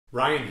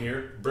Ryan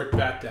here,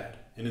 BrickBatDad,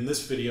 and in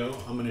this video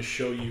I'm going to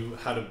show you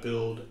how to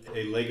build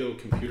a Lego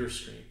computer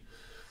screen.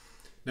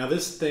 Now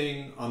this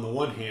thing on the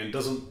one hand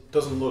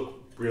doesn't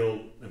look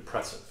real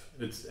impressive.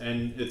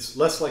 It's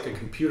less like a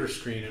computer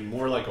screen and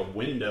more like a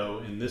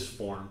window in this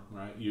form,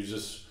 right?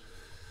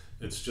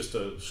 It's just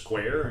a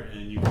square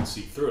and you can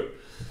see through it.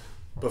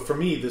 But for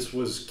me this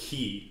was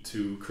key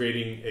to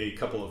creating a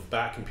couple of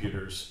bat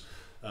computers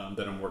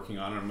that I'm working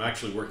on. I'm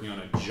actually working on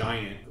a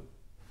giant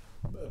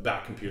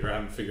bat computer. I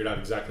haven't figured out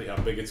exactly how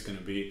big it's going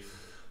to be,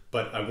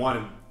 but I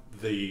wanted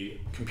the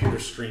computer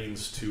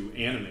screens to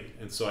animate,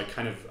 and so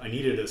I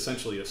needed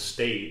essentially a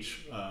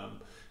stage,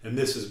 and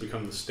this has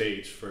become the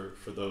stage for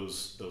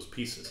those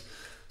pieces.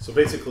 So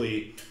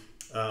basically,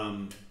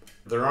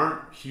 there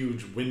aren't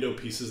huge window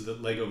pieces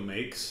that Lego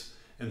makes,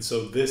 and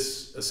so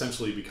this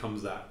essentially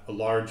becomes that, a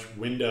large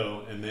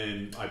window, and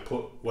then I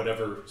put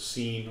whatever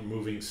scene or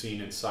moving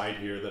scene inside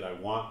here that I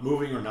want,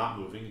 moving or not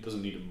moving. It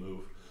doesn't need to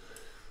move.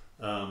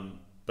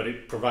 But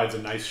it provides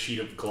a nice sheet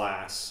of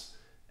glass,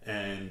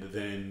 and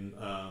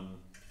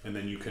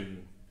then you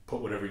can put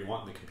whatever you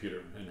want in the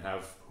computer and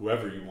have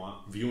whoever you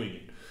want viewing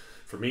it.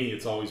 For me,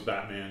 it's always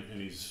Batman,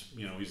 and he's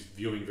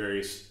viewing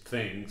various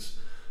things,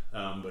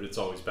 but it's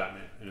always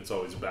Batman, and it's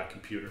always a bat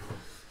computer.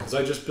 Because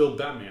I just build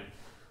Batman.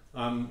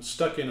 I'm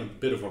stuck in a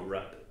bit of a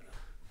rut,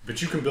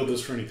 but you can build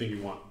this for anything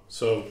you want.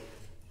 So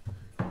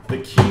the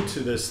key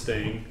to this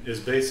thing is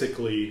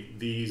basically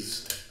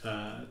these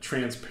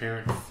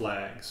transparent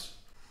flags.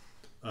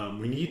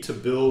 We need to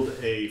build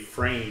a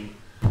frame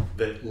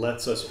that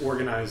lets us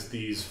organize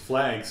these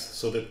flags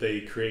so that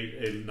they create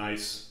a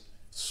nice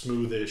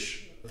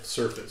smoothish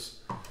surface.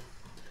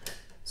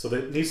 So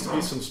there needs to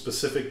be some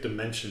specific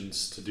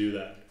dimensions to do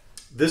that.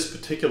 This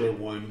particular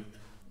one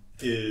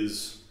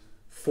is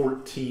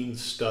 14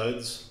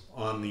 studs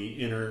on the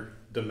inner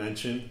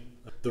dimension.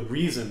 The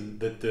reason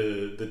that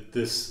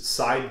this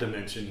side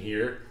dimension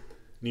here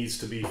needs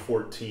to be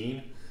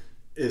 14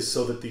 is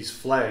so that these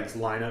flags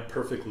line up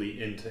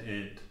perfectly end to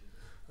end.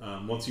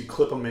 Once you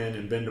clip them in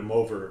and bend them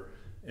over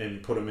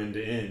and put them end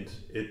to end,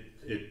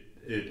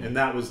 and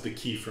that was the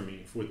key for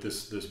me with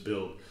this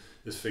build,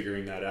 is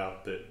figuring that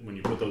out, that when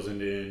you put those end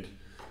to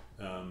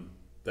end,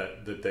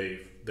 that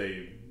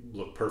they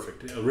look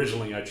perfect.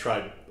 Originally I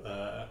tried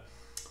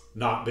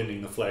not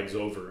bending the flags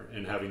over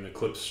and having the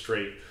clips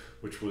straight,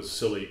 which was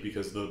silly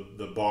because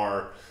the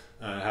bar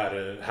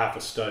had half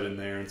a stud in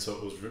there, and so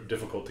it was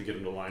difficult to get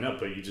them to line up,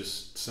 but you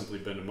just simply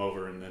bend them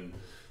over and then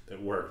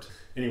it worked.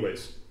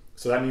 Anyways,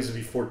 so that needs to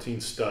be 14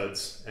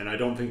 studs, and I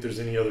don't think there's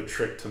any other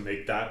trick to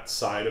make that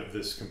side of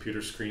this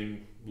computer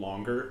screen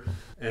longer.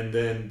 And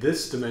then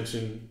this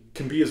dimension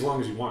can be as long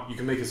as you want. You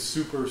can make a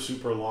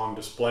super long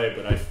display,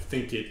 but I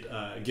think it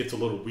gets a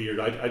little weird.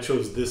 I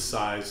chose this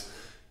size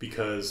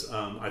because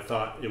I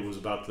thought it was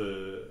about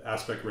the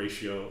aspect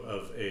ratio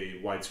of a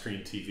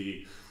widescreen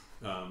TV.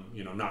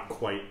 Not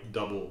quite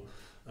double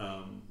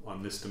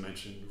on this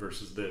dimension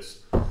versus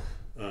this.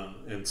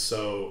 And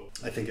so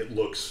I think it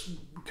looks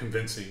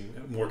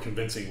more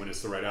convincing when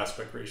it's the right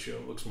aspect ratio.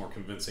 It looks more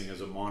convincing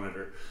as a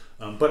monitor.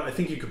 But I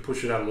think you could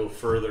push it out a little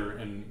further,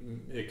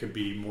 and it could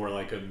be more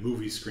like a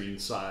movie screen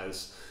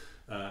size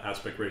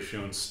aspect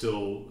ratio and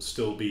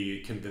still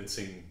be a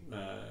convincing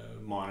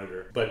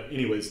monitor. But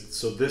anyways,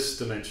 so this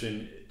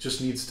dimension just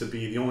needs to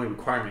be, the only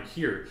requirement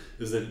here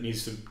is that it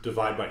needs to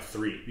divide by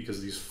 3,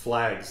 because these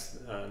flags,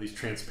 these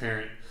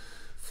transparent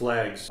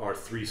flags, are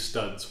 3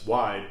 studs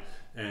wide,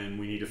 and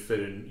we need to fit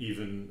an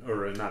even,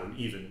 or not an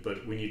even,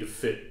 but we need to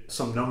fit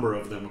some number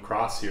of them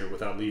across here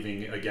without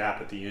leaving a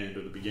gap at the end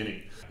or the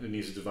beginning. It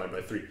needs to divide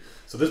by 3.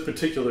 So this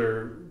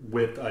particular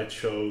width I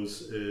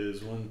chose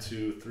is 1,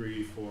 2,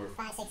 3, 4,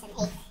 5, 6,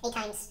 7, 8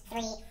 times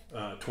 3.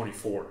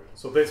 24.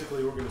 So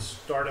basically we're going to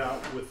start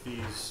out with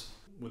these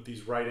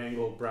right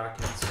angle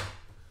brackets,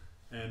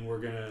 and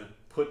we're going to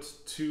put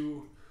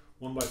 2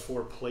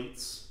 1x4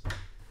 plates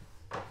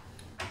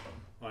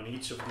on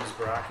each of these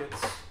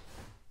brackets.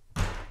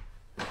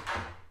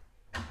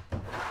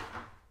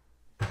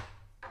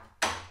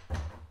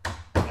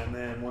 And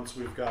then once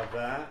we've got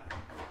that,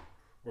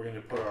 we're going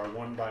to put our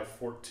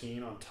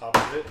 1x14 on top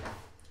of it.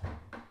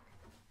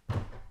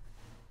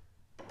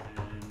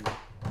 And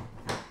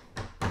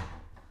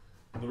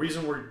the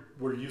reason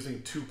we're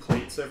using 2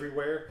 plates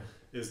everywhere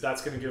is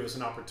that's going to give us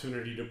an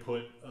opportunity to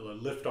put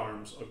lift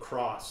arms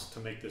across to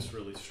make this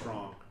really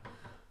strong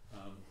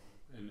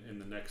in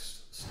the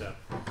next step.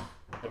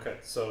 Okay,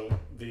 so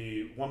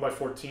the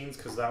 1x14s,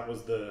 because that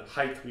was the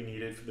height we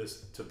needed for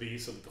this to be,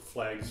 so that the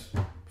flags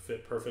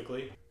fit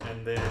perfectly.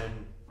 And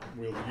then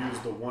we'll use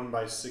the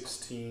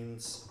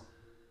 1x16s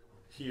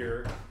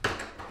here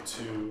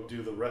to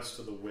do the rest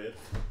of the width.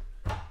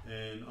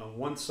 And on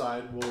one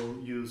side we'll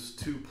use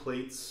 2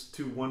 plates,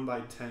 2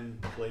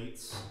 1x10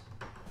 plates.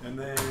 And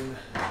then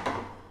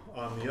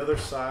on the other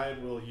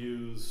side we'll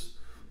use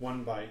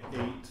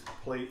 1x8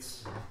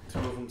 plates, 2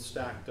 of them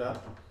stacked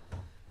up.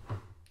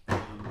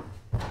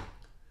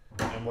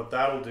 And what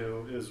that'll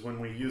do is when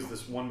we use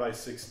this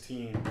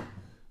 1x16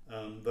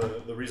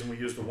 The reason we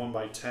use the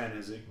 1x10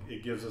 is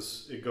it gives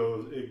us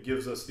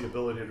the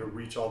ability to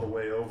reach all the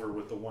way over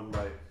with the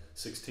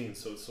 1x16,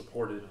 so it's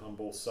supported on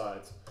both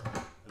sides.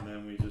 And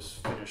then we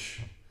just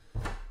finish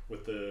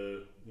with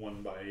the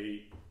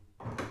 1x8.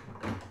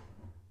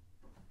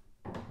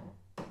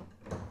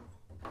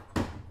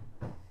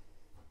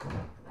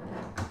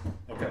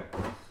 Okay,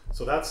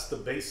 so that's the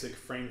basic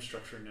frame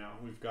structure. Now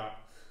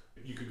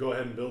you could go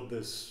ahead and build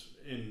this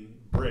in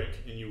brick,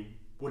 and you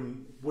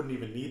wouldn't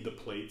even need the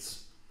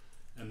plates,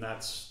 and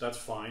that's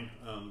fine.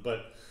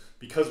 But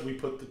because we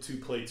put the 2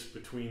 plates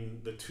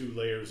between the 2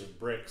 layers of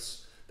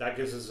bricks, that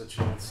gives us a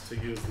chance to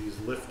use these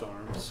lift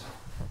arms,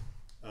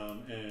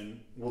 and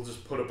we'll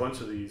just put a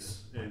bunch of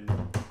these in.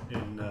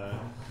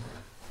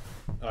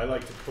 I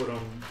like to put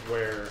them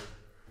where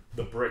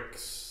the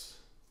bricks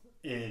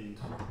end,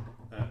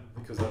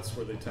 because that's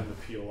where they tend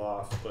to peel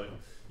off. But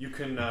you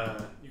can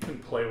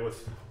play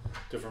with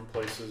different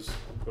places,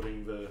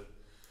 putting the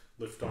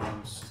lift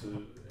arms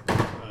to.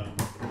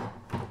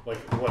 Like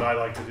what I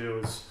like to do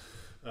is,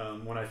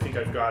 when I think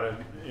I've got it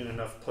in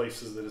enough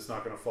places that it's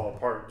not going to fall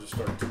apart, just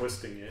start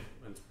twisting it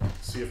and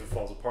see if it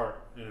falls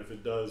apart. And if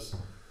it does,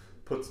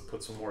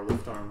 put some more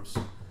lift arms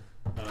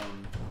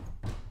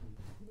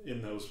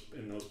in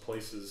those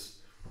places,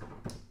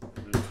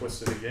 and then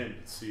twist it again.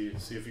 See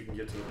if you can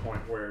get to the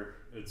point where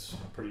it's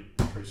pretty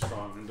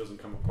strong and doesn't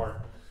come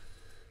apart.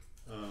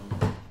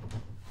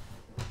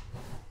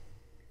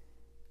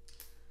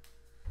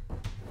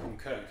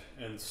 Okay,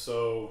 and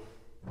so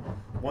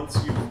once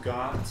you've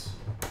got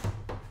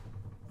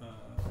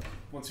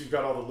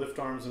all the lift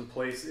arms in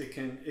place,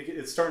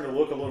 it's starting to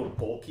look a little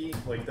bulky.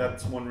 Like,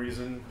 that's one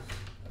reason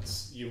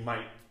you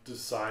might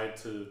decide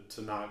to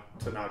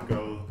not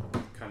go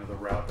kind of the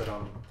route that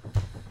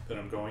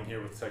I'm going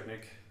here with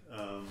Technic.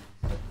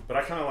 But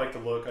I kind of like the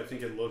look. I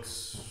think it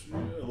looks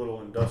a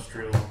little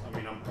industrial. I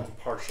mean, I'm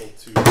partial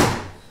to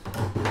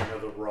kind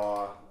of the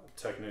raw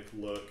Technic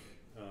look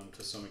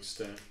to some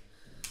extent.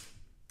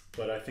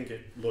 But I think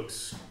it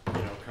looks,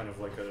 kind of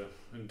like a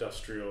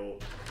industrial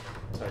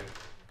type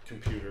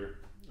computer.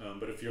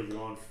 But if you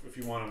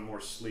want a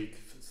more sleek,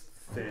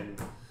 thin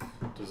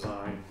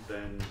design,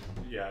 then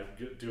yeah,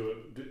 do it.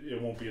 It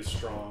won't be as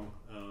strong.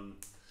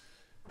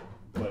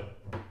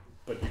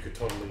 But you could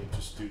totally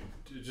just do,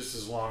 just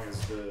as long as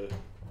the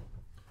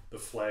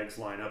flags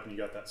line up and you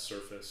got that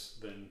surface,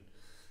 then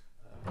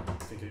I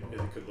think it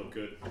could look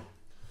good.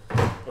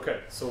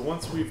 Okay, so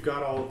once we've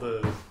got all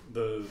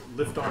the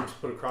lift arms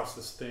put across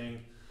this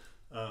thing,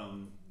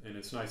 and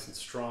it's nice and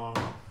strong,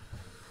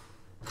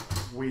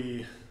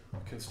 we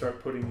can start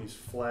putting these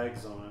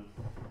flags on.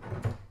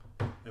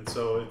 And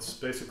so it's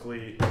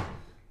basically,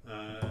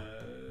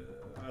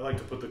 I like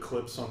to put the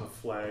clips on the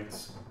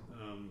flags,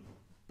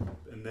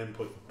 and then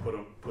put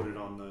it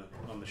on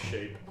the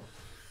shape,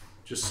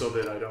 just so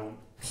that I don't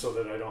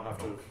have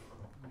to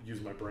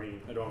use my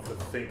brain. I don't have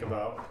to think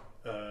about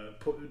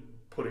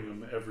putting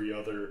them every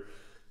other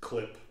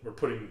clip, or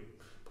putting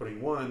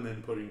one,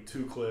 then putting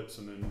 2 clips,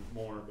 and then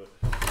more. But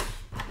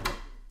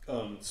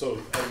so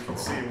as you can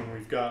see, when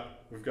we've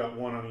got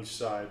one on each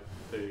side,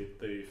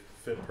 they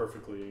fit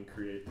perfectly and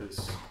create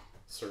this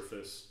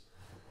surface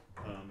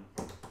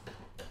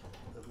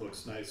that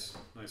looks nice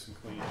and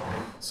clean.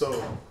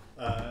 So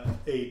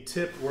a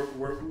tip,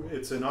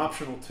 it's an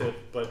optional tip,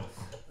 but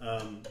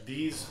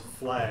these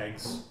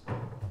flags,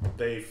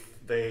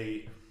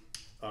 they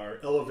are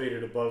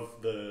elevated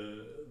above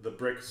the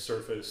brick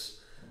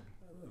surface,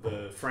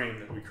 the frame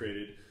that we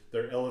created.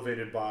 They're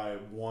elevated by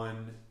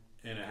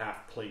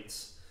 1.5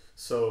 plates.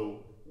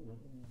 So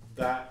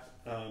that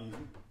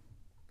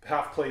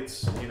half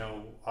plates,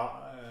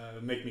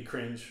 make me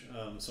cringe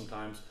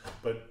sometimes,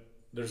 but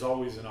there's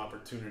always an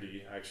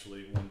opportunity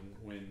actually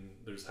when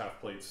there's half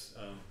plates.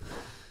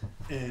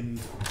 And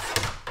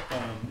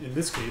in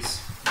this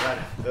case,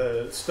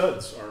 the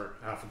studs are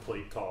half a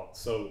plate tall.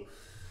 So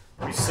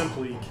we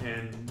simply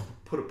can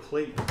put a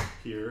plate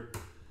here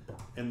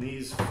and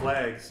these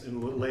flags,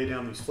 and lay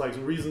down these flags.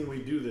 The reason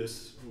we do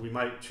this, we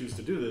might choose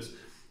to do this,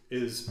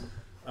 is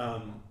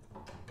how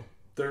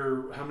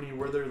many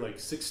were there? Like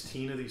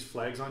 16 of these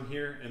flags on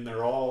here, and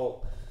they're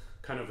all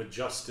kind of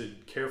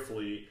adjusted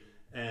carefully,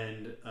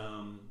 and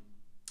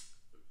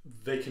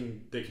they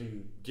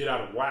can get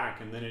out of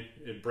whack, and then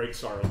it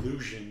breaks our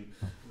illusion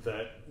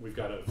that we've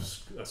got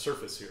a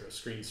surface here, a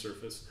screen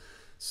surface.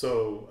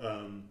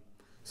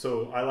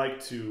 So I like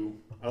to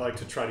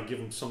try to give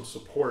them some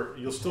support.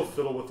 You'll still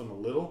fiddle with them a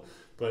little,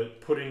 but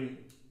putting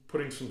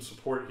some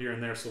support here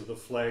and there, so the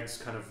flags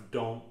kind of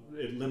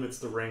it limits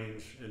the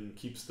range and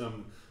keeps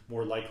them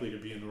more likely to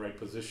be in the right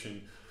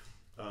position.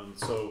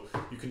 So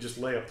you can just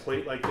lay a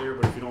plate like there,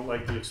 but if you don't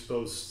like the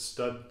exposed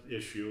stud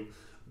issue,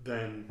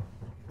 then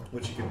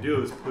what you can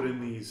do is put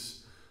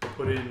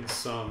in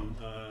some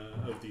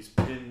of these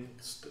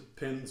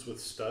pins with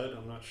stud.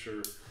 I'm not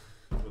sure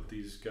what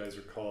these guys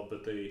are called,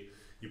 but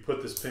you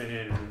put this pin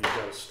in, and then you've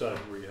got a stud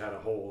where you had a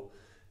hole,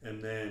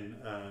 and then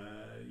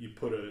you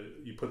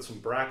put some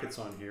brackets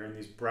on here, and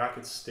these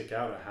brackets stick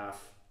out a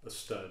half a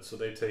stud, so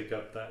they take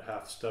up that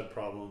half stud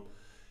problem,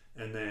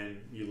 and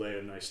then you lay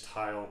a nice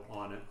tile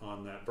on it,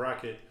 on that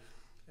bracket,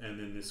 and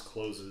then this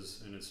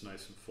closes and it's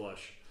nice and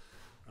flush.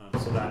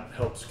 So that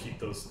helps keep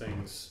those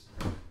things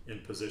in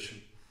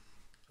position.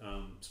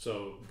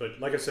 But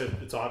like I said,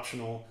 it's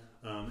optional,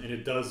 and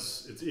it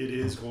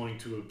is going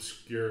to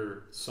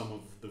obscure some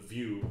of the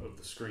view of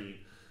the screen.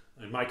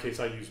 In my case,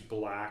 I use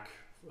black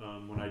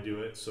when I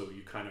do it, so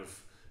it kind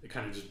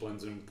of just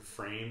blends in with the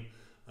frame.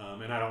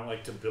 And I don't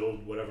like to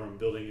build whatever I'm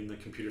building in the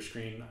computer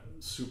screen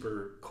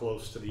super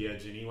close to the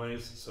edge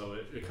anyways, so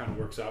it kind of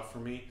works out for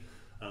me.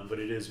 But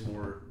it is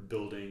more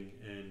building,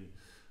 and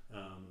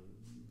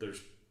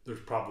there's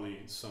probably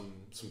some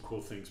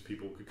cool things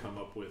people could come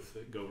up with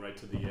that go right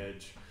to the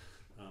edge.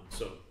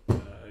 So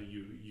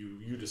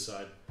you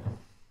decide.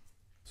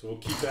 So we'll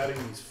keep adding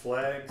these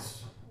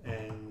flags,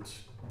 and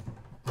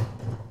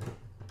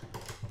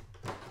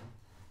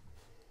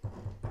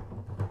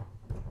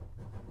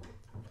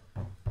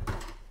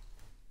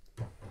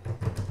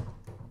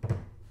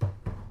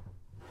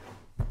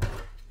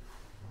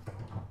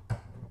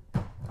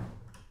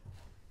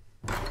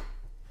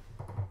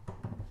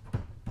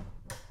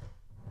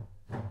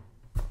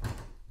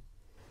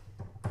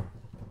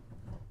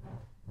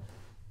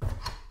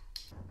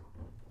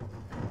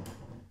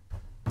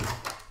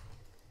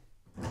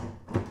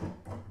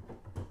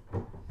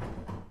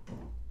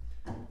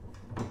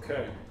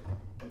okay,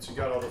 once you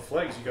got all the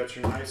flags, you got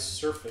your nice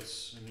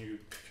surface, and you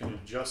can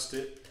adjust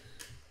it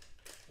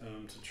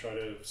to try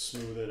to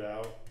smooth it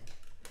out,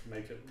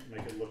 make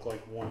it look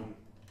like one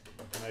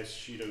nice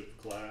sheet of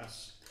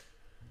glass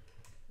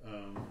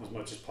as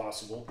much as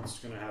possible. It's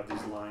going to have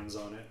these lines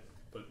on it,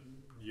 but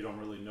you don't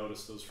really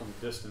notice those from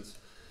a distance.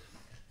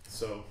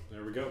 So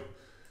there we go.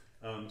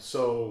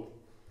 So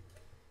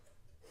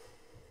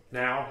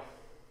now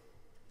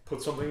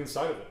put something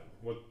inside of it.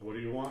 What do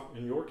you want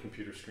in your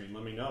computer screen?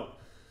 Let me know.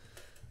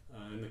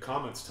 In the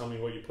comments, tell me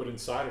what you put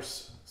inside, or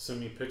send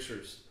me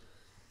pictures.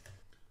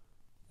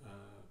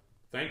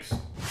 Thanks.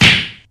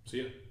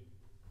 See ya.